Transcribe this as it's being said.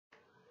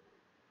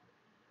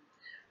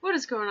What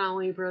is going on,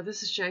 Libra?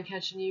 This is Jen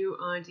catching you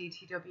on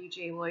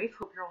DTWJLife.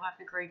 Hope you're all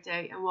having a great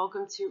day, and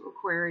welcome to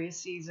Aquarius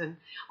season.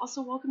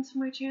 Also, welcome to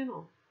my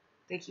channel.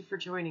 Thank you for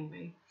joining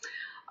me.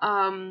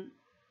 I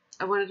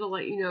wanted to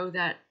let you know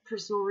that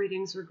personal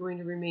readings are going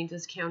to remain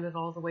discounted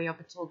all the way up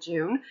until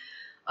June.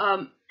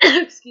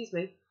 Excuse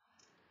me.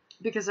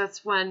 Because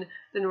that's when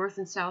the North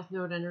and South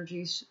Node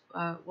energies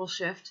will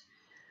shift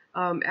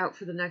out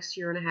for the next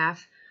year and a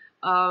half.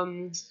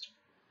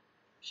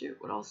 Shoot,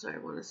 what else do I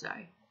want to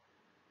say?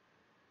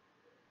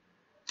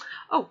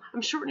 Oh,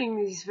 I'm shortening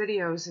these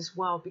videos as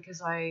well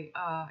because I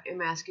am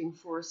asking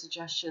for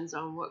suggestions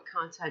on what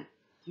content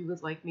you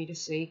would like me to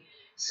see.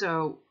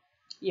 So,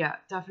 yeah,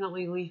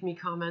 definitely leave me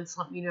comments.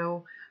 Let me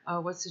know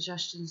what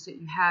suggestions that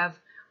you have,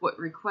 what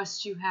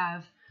requests you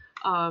have,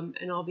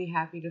 and I'll be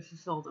happy to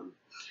fulfill them.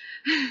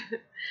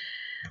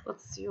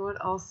 Let's see,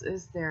 what else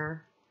is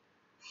there?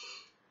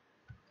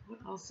 What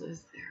else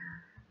is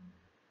there?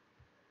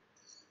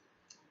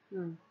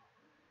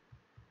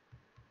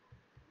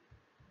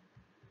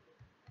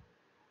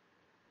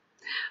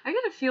 I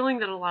get a feeling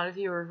that a lot of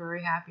you are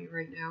very happy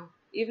right now.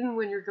 Even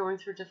when you're going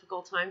through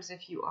difficult times,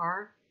 if you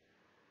are,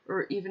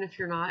 or even if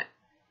you're not,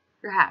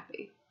 you're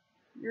happy.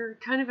 You're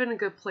kind of in a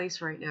good place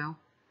right now.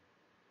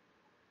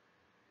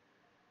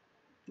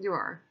 You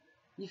are.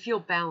 You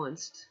feel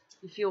balanced.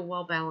 You feel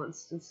well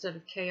balanced instead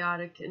of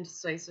chaotic,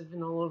 indecisive,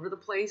 and all over the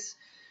place.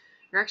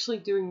 You're actually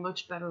doing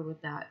much better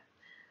with that.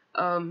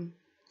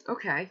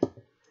 Okay.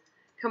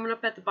 Coming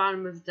up at the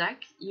bottom of the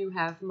deck, you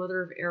have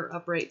Mother of Air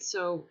upright.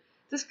 So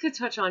this could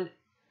touch on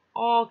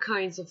all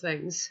kinds of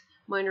things.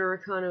 Minor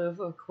Arcana of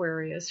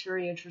Aquarius.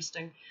 Very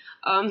interesting.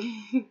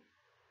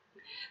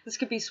 This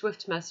could be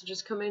swift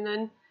messages coming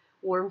in.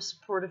 Warm,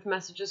 supportive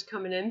messages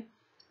coming in.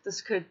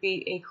 This could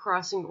be a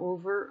crossing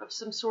over of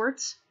some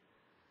sorts.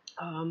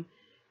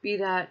 Be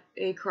that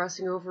a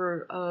crossing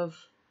over of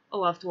a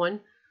loved one,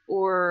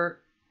 or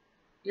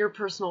your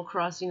personal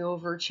crossing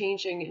over,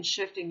 changing and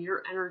shifting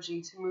your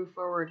energy to move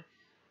forward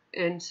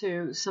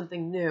into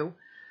something new.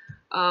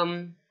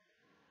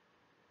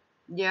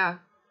 Yeah.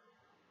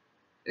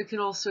 It can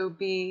also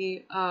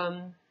be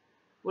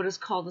what is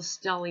called a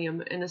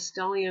stellium. And a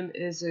stellium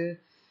is a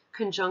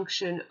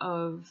conjunction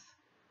of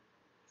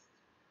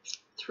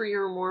 3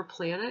 or more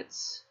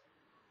planets.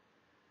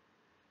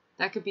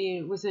 That could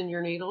be within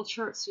your natal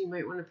chart, so you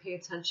might want to pay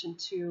attention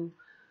to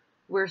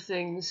where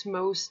things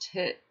most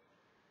hit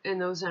in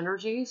those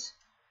energies.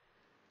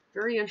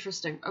 Very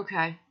interesting.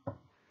 Okay.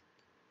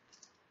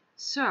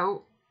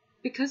 So,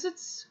 because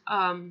it's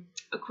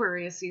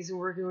Aquarius season,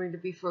 we're going to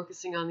be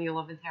focusing on the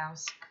 11th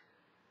house.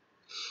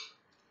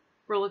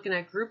 We're looking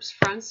at groups,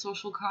 friends,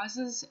 social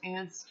causes,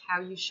 and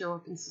how you show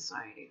up in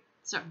society.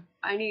 So,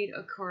 I need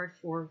a card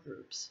for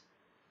groups.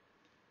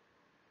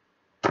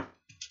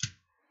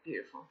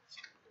 Beautiful.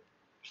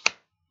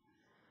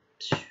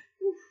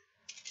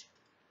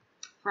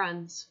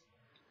 Friends.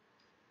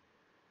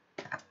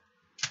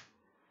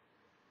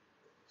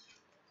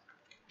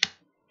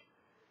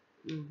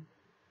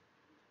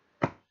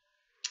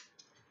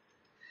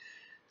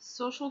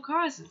 Social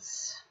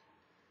causes.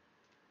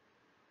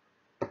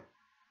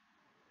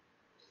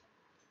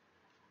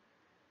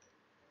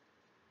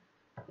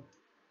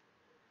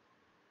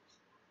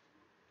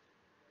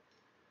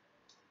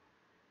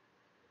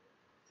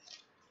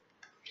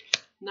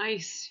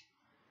 Nice.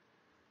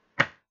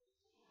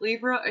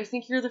 Libra, I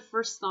think you're the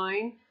first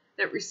sign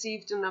that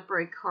received an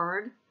upright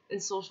card in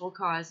social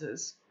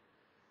causes.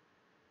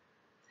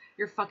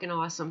 You're fucking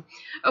awesome.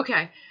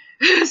 Okay.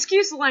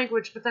 Excuse the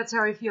language, but that's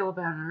how I feel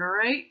about it,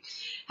 alright?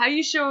 How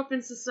you show up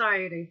in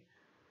society.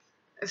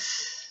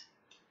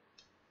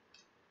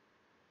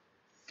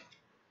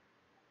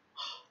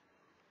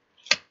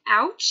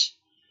 Ouch.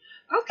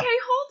 Okay,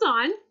 hold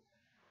on.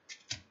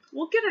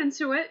 We'll get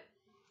into it.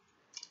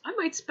 I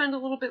might spend a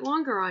little bit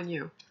longer on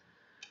you.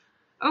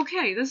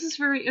 Okay, this is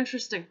very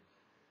interesting.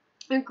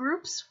 In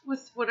groups,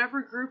 with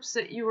whatever groups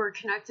that you are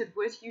connected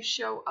with, you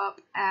show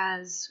up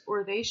as,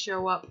 or they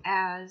show up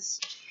as,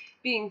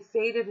 being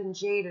faded and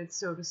jaded,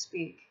 so to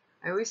speak.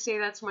 I always say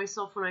that to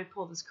myself when I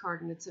pull this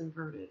card and it's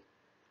inverted.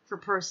 For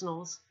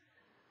personals.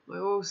 Like,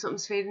 oh,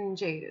 something's faded and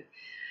jaded.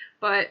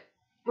 But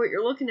what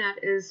you're looking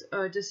at is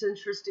a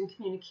disinterest in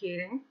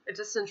communicating, a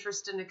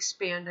disinterest in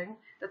expanding,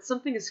 that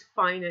something is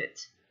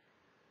finite.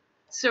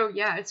 So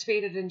yeah, it's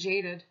faded and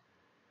jaded.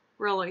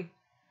 Really.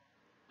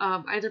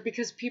 Either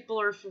because people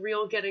are for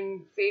real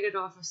getting faded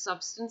off of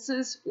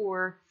substances,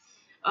 or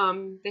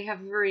they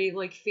have a very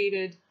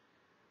faded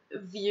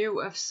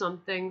view of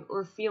something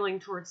or feeling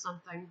towards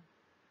something.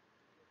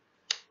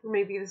 Or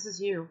maybe this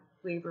is you,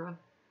 Libra.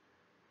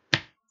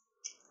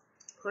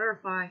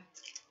 Clarify.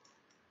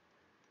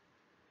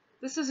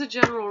 This is a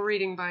general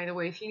reading, by the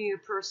way, if you need a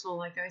personal,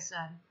 like I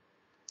said.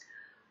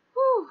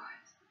 Whew.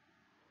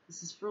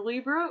 This is for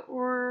Libra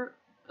or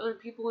other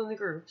people in the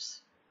groups.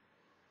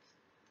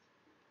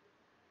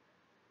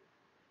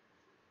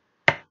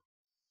 I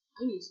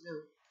need to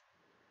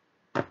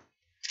know.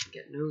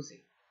 Get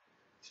nosy.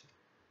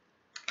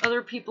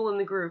 Other people in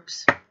the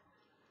groups.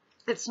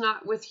 It's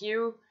not with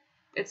you.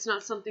 It's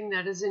not something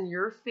that is in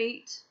your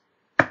fate.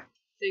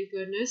 Thank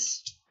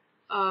goodness.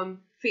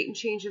 Fate and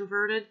change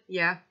inverted.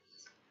 Yeah.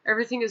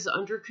 Everything is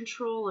under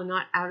control and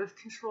not out of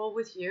control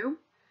with you.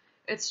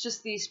 It's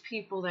just these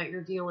people that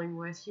you're dealing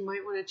with. You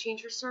might want to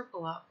change your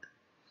circle up.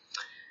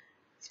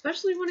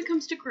 Especially when it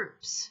comes to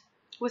groups.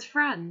 With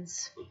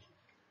friends.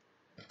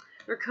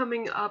 They're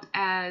coming up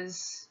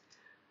as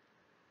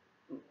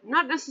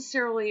not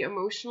necessarily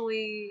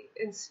emotionally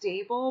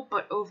unstable,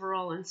 but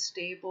overall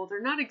unstable.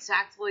 They're not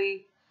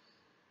exactly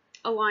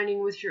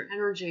aligning with your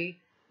energy.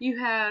 You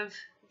have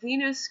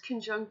Venus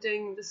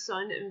conjuncting the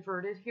Sun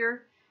inverted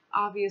here.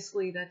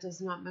 Obviously, that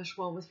does not mesh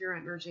well with your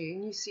energy,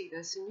 and you see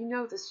this, and you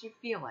know this, you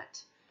feel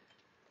it.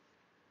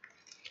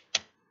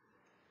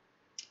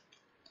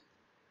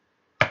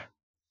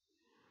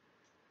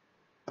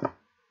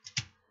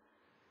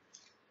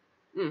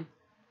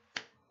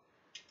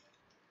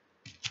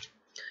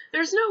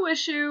 There's no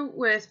issue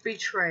with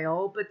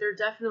betrayal, but there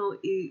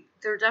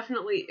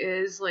definitely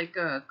is like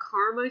a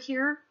karma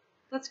here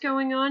that's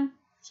going on.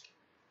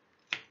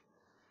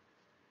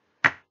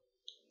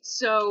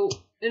 So,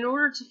 in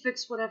order to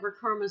fix whatever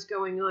karma is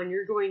going on,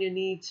 you're going to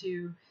need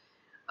to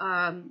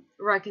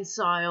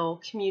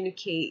reconcile,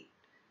 communicate,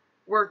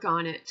 work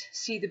on it,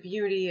 see the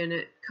beauty in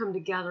it, come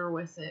together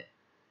with it,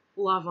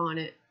 love on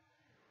it.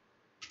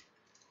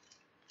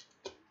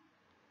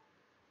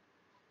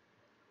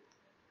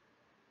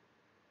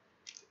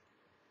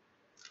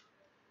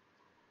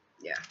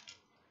 Yeah,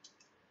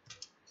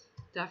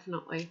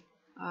 definitely.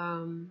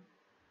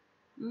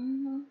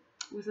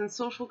 Within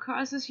social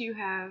causes, you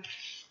have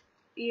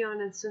Eon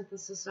and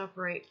Synthesis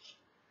upright.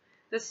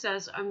 This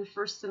says, I'm the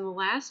first and the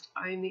last.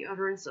 I am the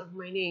utterance of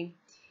my name.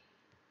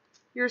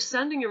 You're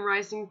ascending and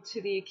rising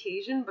to the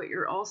occasion, but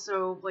you're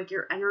also, like,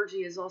 your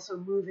energy is also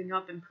moving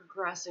up and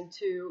progressing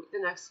to the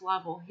next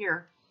level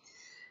here.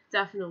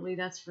 Definitely,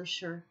 that's for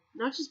sure.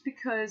 Not just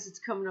because it's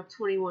coming up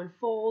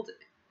 21-fold,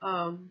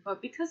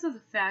 but because of the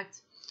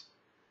fact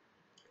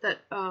that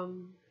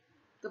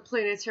the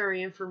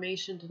planetary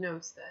information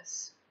denotes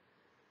this.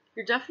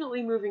 You're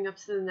definitely moving up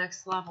to the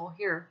next level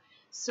here.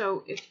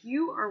 So if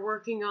you are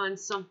working on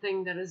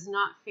something that is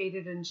not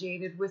fated and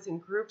jaded within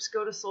groups,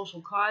 go to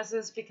social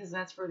causes because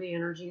that's where the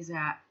energy is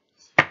at.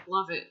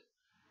 Love it.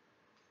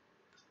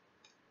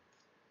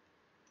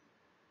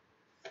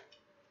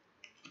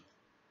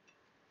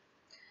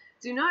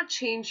 Do not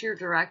change your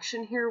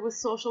direction here with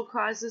social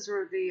causes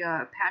or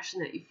the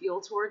passion that you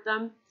feel toward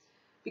them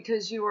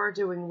because you are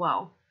doing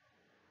well.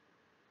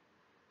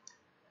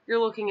 You're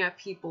looking at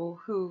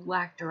people who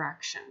lack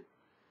direction.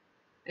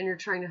 And you're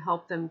trying to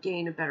help them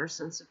gain a better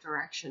sense of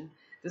direction.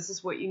 This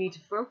is what you need to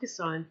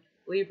focus on.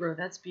 Libra,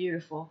 that's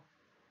beautiful.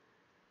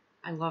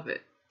 I love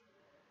it.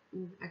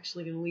 I'm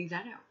actually going to leave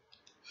that out.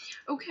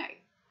 Okay.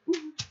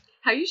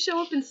 How you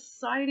show up in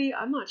society,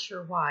 I'm not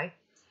sure why,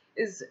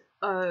 is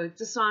a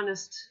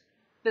dishonest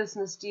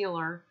business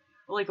dealer,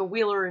 like a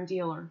wheeler and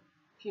dealer,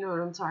 if you know what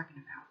I'm talking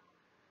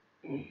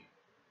about.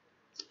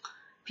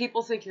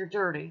 People think you're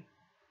dirty.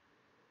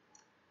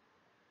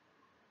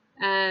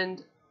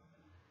 And,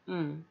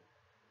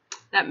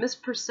 that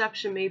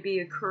misperception may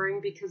be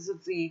occurring because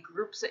of the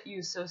groups that you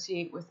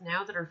associate with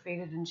now that are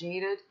faded and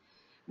jaded.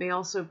 May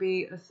also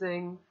be a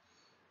thing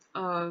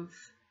of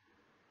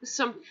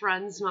some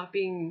friends not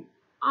being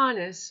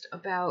honest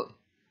about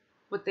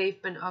what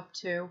they've been up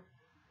to.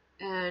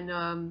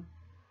 And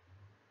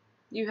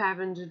you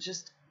having to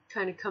just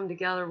kind of come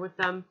together with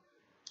them,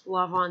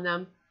 love on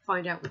them,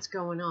 find out what's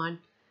going on.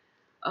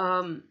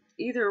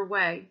 Either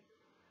way,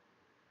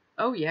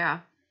 oh yeah,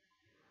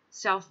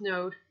 South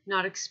Node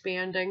not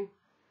expanding.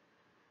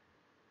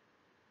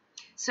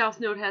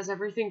 South Node has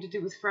everything to do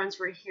with friends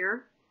right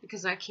here,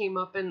 because that came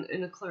up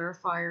in a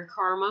clarifier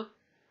karma.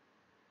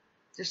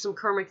 There's some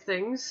karmic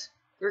things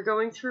you're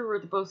going through, or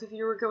the both of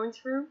you are going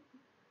through.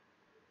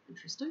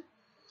 Interesting.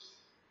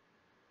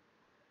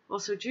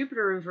 Also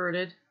Jupiter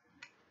inverted,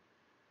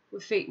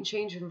 with fate and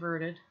change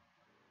inverted.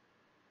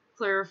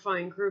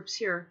 Clarifying groups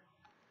here.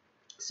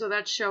 So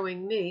that's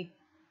showing me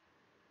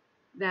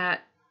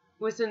that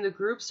within the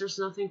groups there's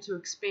nothing to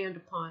expand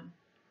upon.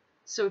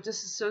 So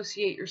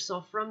disassociate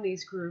yourself from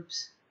these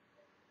groups,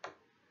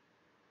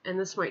 and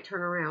this might turn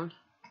around.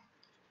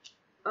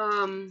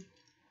 Hold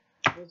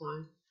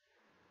on.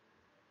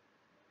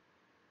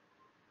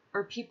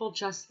 Are people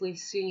justly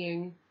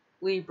seeing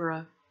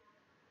Libra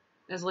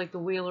as like the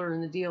wheeler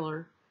and the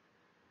dealer?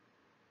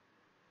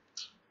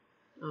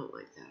 I don't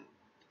like that.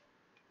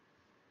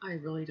 I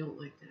really don't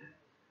like that.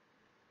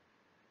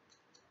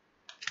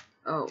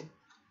 Oh.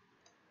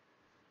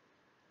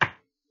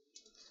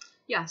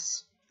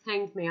 Yes.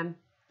 Hanged man,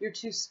 you're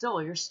too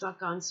still. You're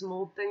stuck on some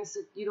old things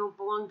that you don't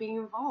belong being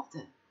involved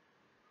in.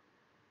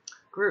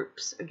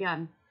 Groups,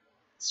 again,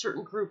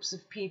 certain groups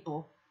of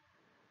people.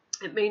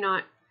 It may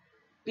not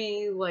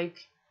be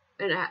like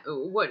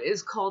what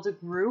is called a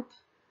group,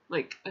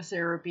 like a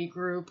therapy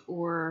group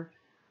or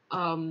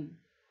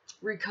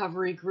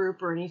recovery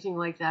group or anything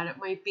like that. It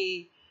might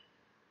be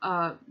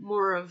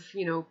more of,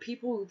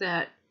 people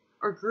that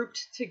are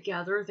grouped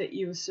together that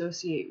you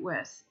associate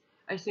with.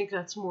 I think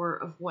that's more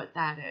of what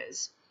that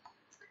is.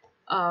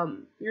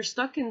 You're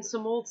stuck in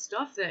some old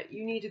stuff that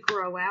you need to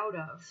grow out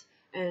of,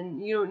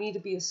 and you don't need to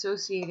be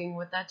associating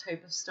with that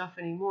type of stuff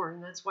anymore.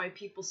 And that's why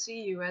people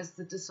see you as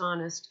the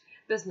dishonest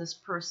business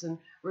person,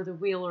 or the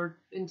wheeler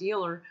and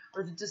dealer,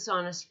 or the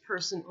dishonest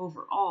person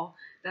overall.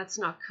 That's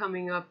not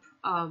coming up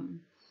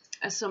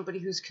as somebody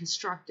who's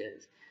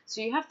constructive.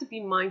 So you have to be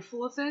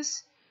mindful of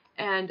this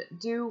and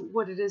do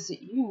what it is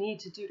that you need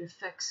to do to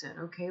fix it.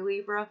 Okay,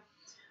 Libra?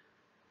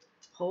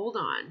 Hold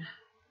on.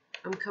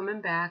 I'm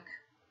coming back.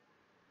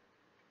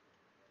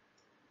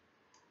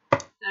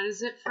 That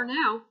is it for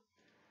now.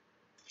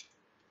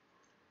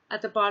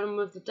 At the bottom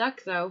of the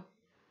deck, though,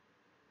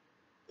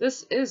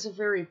 this is a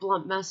very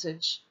blunt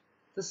message,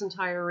 this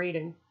entire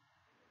reading.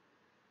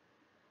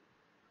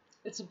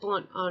 It's a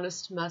blunt,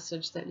 honest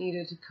message that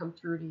needed to come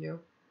through to you,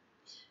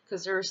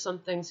 because there are some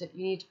things that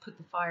you need to put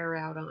the fire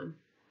out on.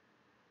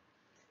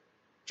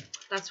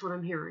 That's what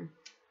I'm hearing.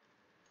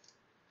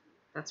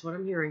 That's what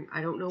I'm hearing.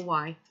 I don't know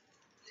why.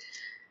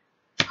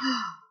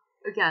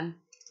 Again,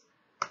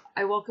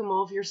 I welcome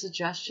all of your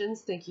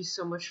suggestions. Thank you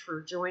so much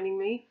for joining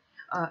me.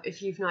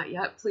 If you've not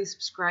yet, please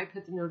subscribe,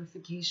 hit the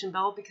notification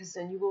bell, because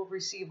then you will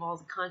receive all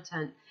the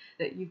content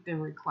that you've been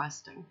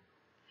requesting.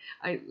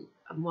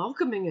 I'm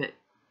welcoming it.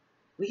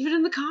 Leave it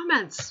in the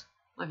comments.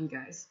 Love you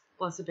guys.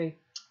 Blessed be.